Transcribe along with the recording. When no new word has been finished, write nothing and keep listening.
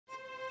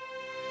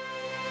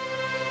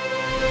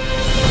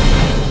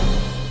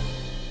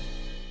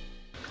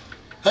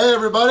Hey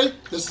everybody,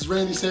 this is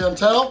Randy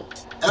Santel.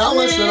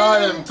 Alice and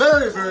I am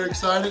very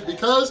excited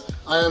because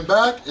I am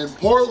back in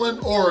Portland,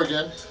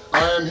 Oregon.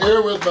 I am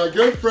here with my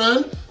good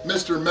friend,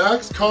 Mr.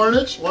 Max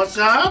Carnage. What's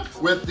up?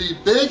 With the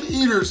Big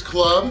Eaters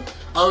Club.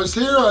 I was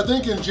here, I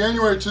think, in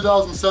January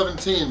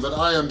 2017, but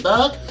I am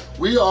back.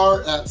 We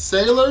are at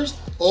Sayler's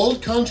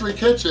Old Country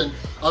Kitchen.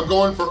 I'm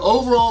going for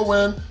overall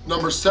win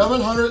number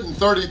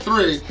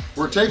 733.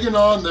 We're taking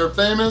on their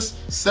famous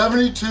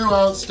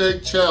 72-ounce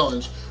steak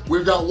challenge.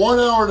 We've got 1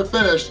 hour to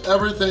finish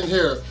everything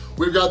here.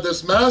 We've got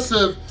this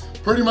massive,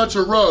 pretty much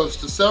a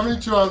roast, a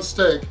 72-ounce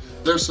steak.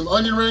 There's some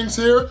onion rings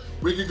here.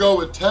 We could go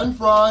with 10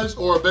 fries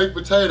or a baked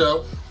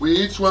potato. We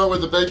each went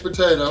with a baked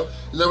potato.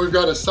 And then we've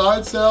got a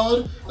side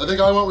salad. I think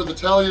I went with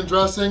Italian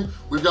dressing.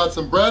 We've got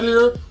some bread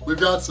here. We've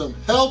got some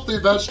healthy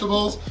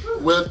vegetables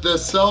with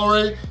this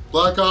celery,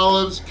 black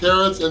olives,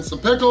 carrots, and some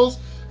pickles.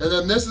 And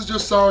then this is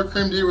just sour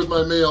cream to eat with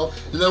my meal.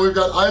 And then we've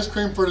got ice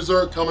cream for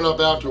dessert coming up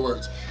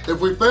afterwards. If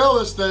we fail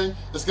this thing,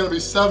 it's gonna be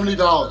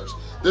 $70.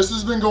 This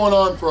has been going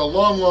on for a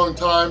long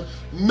time.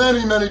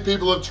 Many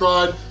people have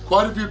tried.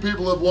 Quite a few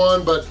people have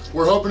won, but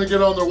we're hoping to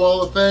get on their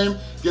wall of fame,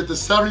 get the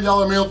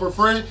 $70 meal for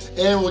free,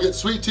 and we'll get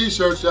sweet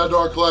t-shirts to add to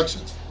our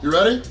collections. You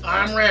ready?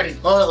 I'm ready.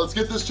 All right, let's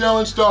get this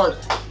challenge started.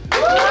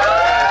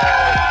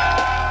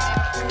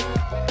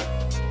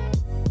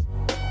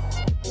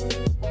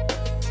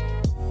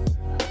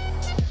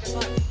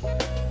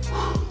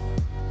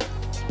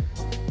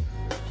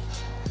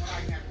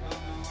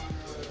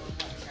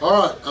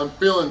 All right, I'm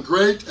feeling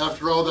great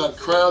after all that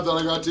crab that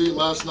I got to eat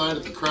last night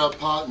at the Crab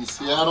Pot in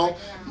Seattle.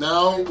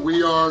 Now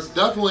we are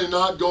definitely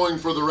not going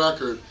for the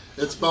record.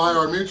 It's by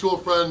our mutual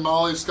friend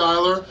Molly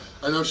Schuyler.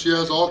 I know she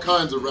has all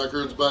kinds of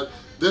records, but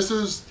this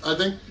is, I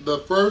think, the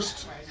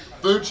first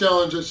food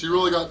challenge that she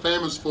really got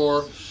famous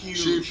for. Huge.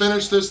 She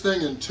finished this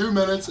thing in 2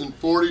 minutes and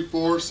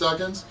 44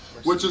 seconds,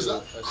 which is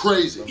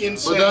crazy.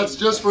 Insane. But that's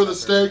just for the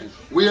steak.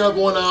 We have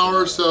 1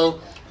 hour, so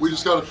we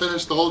just got to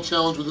finish the whole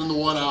challenge within the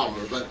 1 hour.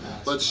 But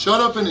let's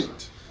shut up and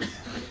eat.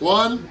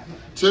 1,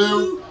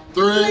 2,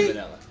 3.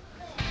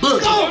 Boom!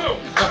 Go!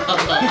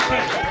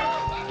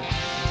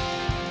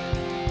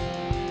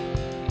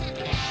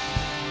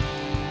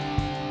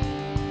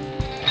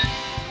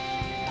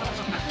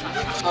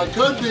 I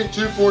could beat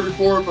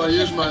 244 if I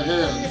use my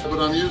hands, but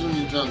I'm using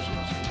utensils.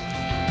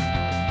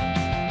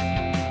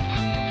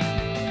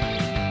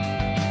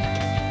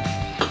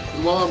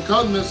 While I'm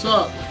cutting this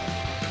up,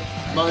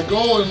 my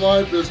goal in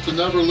life is to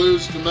never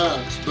lose to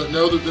Max, but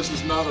know that this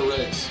is not a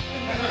race.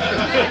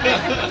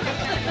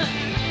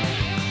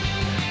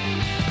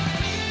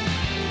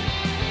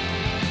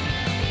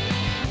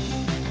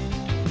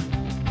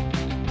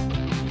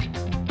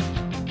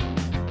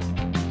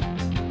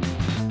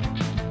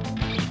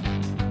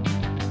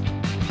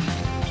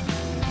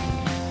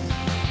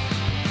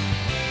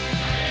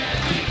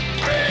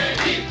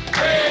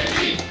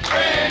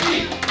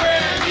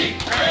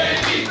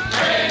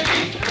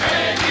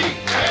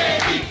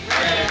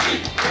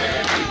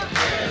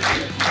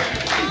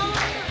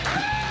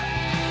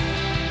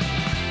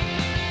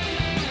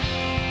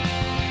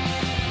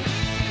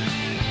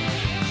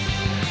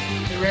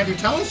 Randy,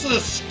 tell us a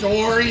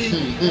story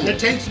that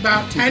takes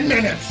about 10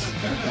 minutes.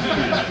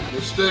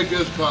 The steak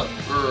is cooked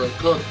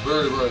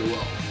very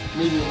well.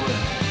 Medium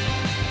rare.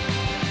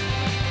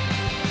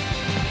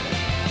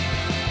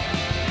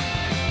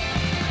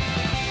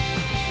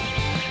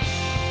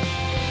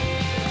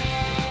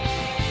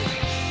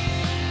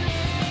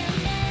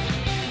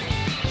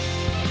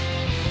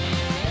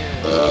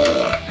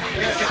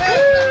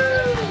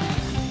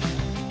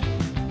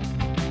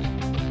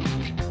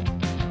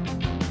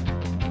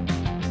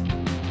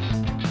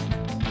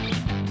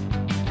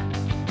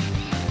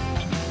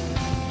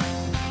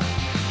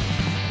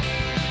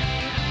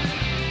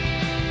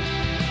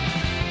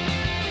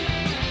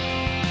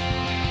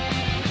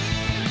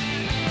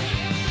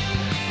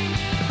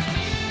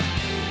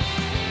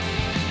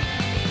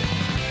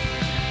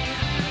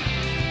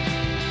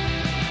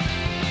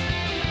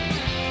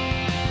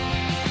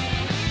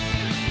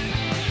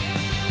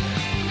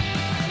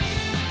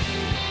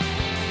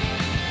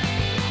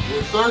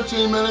 We're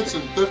 13 minutes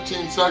and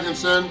 15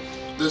 seconds in.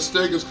 This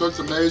steak is cooked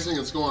amazing.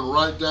 It's going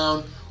right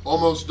down,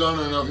 almost done.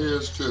 I know he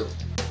is too.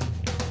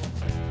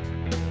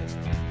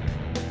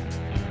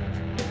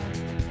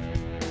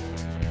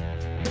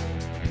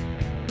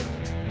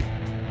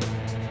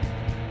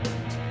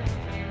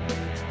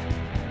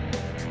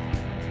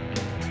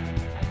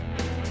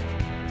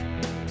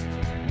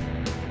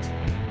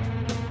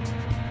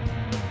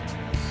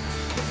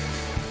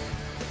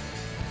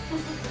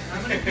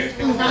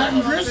 Fat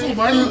and gristle,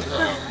 buddy.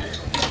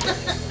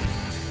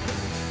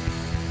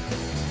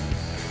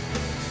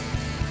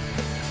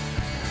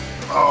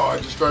 Oh, I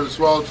just tried to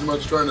swallow too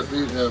much trying to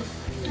beat him.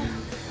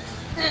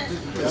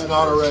 It's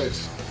not a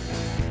race.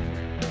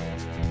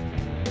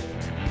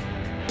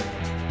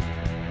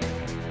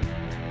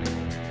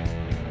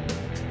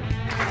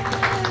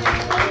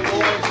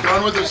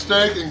 Done with the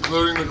steak,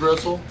 including the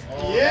gristle.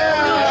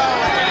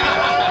 Yeah!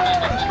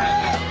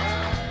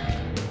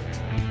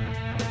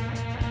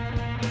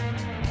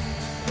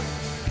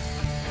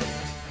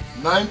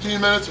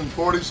 19 minutes and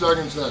 40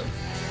 seconds in.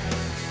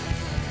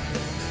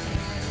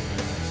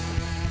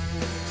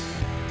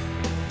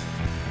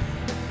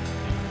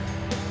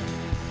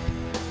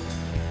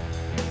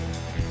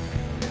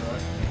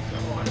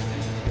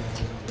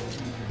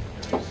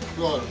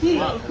 Go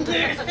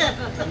ahead.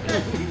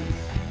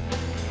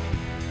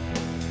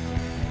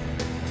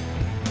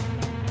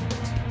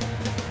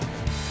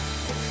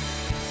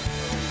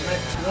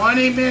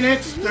 20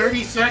 minutes,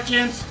 30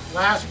 seconds,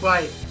 last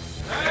bite.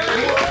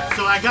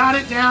 So I got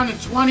it down in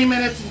 20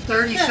 minutes and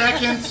 30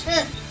 seconds,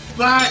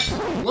 but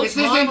this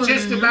isn't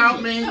just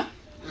about me.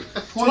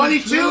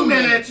 22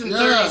 minutes and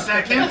 30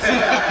 seconds,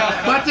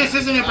 but this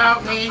isn't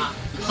about me.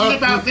 This is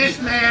about this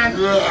man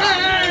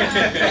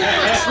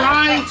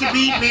trying to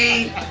beat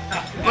me,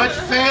 but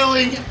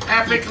failing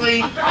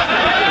epically.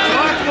 So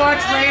let's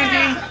watch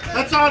Randy.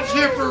 Let's all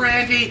cheer for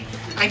Randy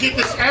and get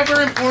this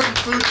ever important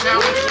food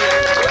challenge.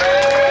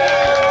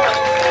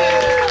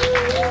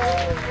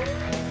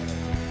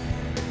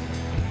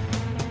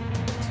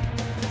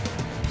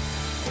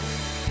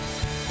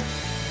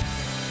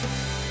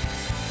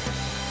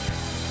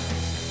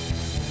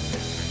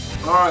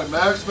 All right,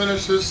 Max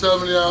finished his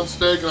 70-ounce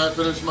steak and I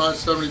finished my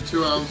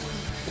 72-ounce.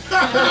 Now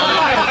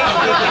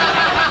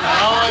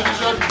I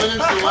just have to finish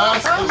the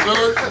last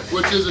dessert,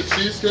 which is a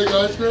cheesecake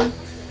ice cream.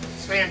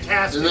 It's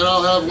fantastic. And then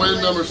I'll have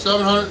win number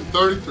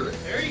 733.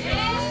 There you go.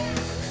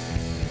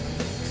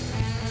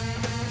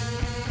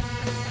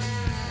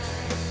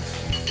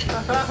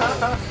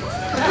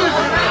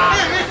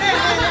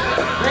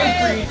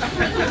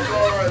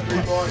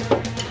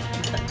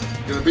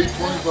 Gonna beat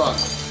 25.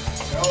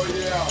 Oh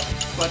yeah.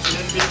 But you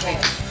didn't beat me.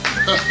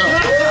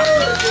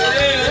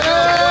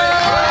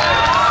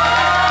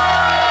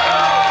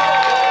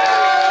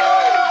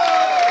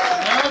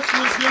 Max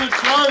was gonna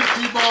try to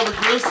keep all the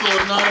gristle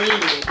and not eat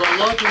it, but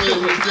luckily he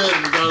did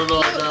and got it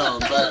all down.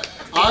 But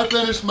I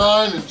finished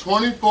mine in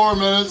 24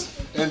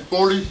 minutes and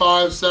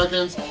 45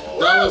 seconds.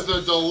 That was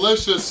a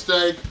delicious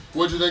steak.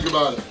 What'd you think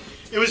about it?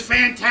 It was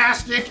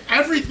fantastic.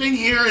 Everything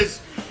here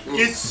is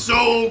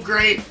so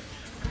great.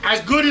 As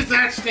good as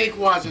that steak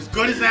was,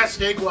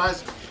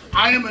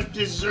 I am a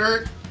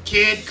dessert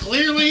kid.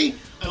 Clearly,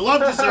 I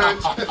love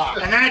desserts,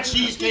 and that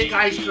cheesecake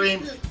ice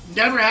cream,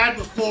 never had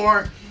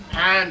before,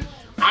 and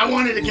I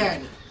want it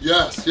again.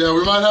 Yes, yeah,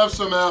 we might have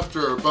some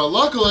after, but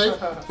luckily,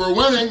 for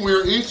winning, we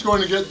are each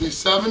going to get the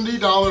 $70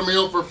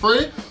 meal for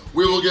free.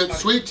 We will get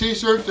sweet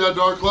t-shirts to add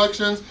to our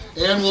collections,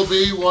 and we'll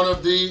be one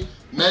of the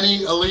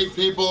many elite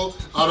people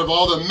out of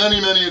all the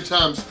many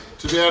attempts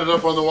to be added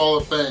up on the Wall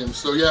of Fame.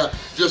 So yeah,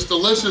 just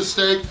delicious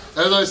steak.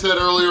 As I said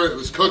earlier, it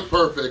was cooked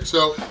perfect.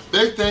 So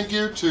big thank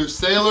you to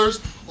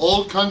Sayler's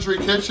Old Country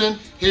Kitchen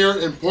here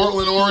in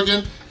Portland,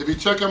 Oregon. If you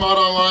check them out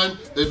online,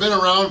 they've been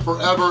around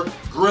forever.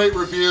 Great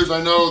reviews. I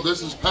know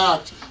this is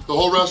packed, the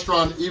whole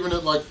restaurant, even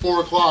at like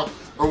 4 o'clock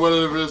or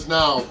whatever it is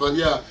now. But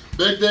yeah,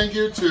 big thank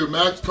you to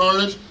Max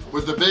Carnage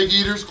with the Big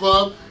Eaters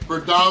Club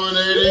for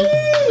dominating.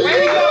 Way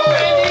to go,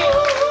 Randy!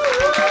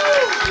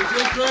 You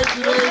did great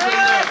today.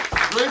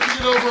 Great to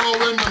get overall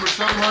win number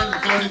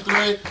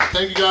 733.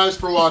 Thank you guys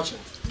for watching.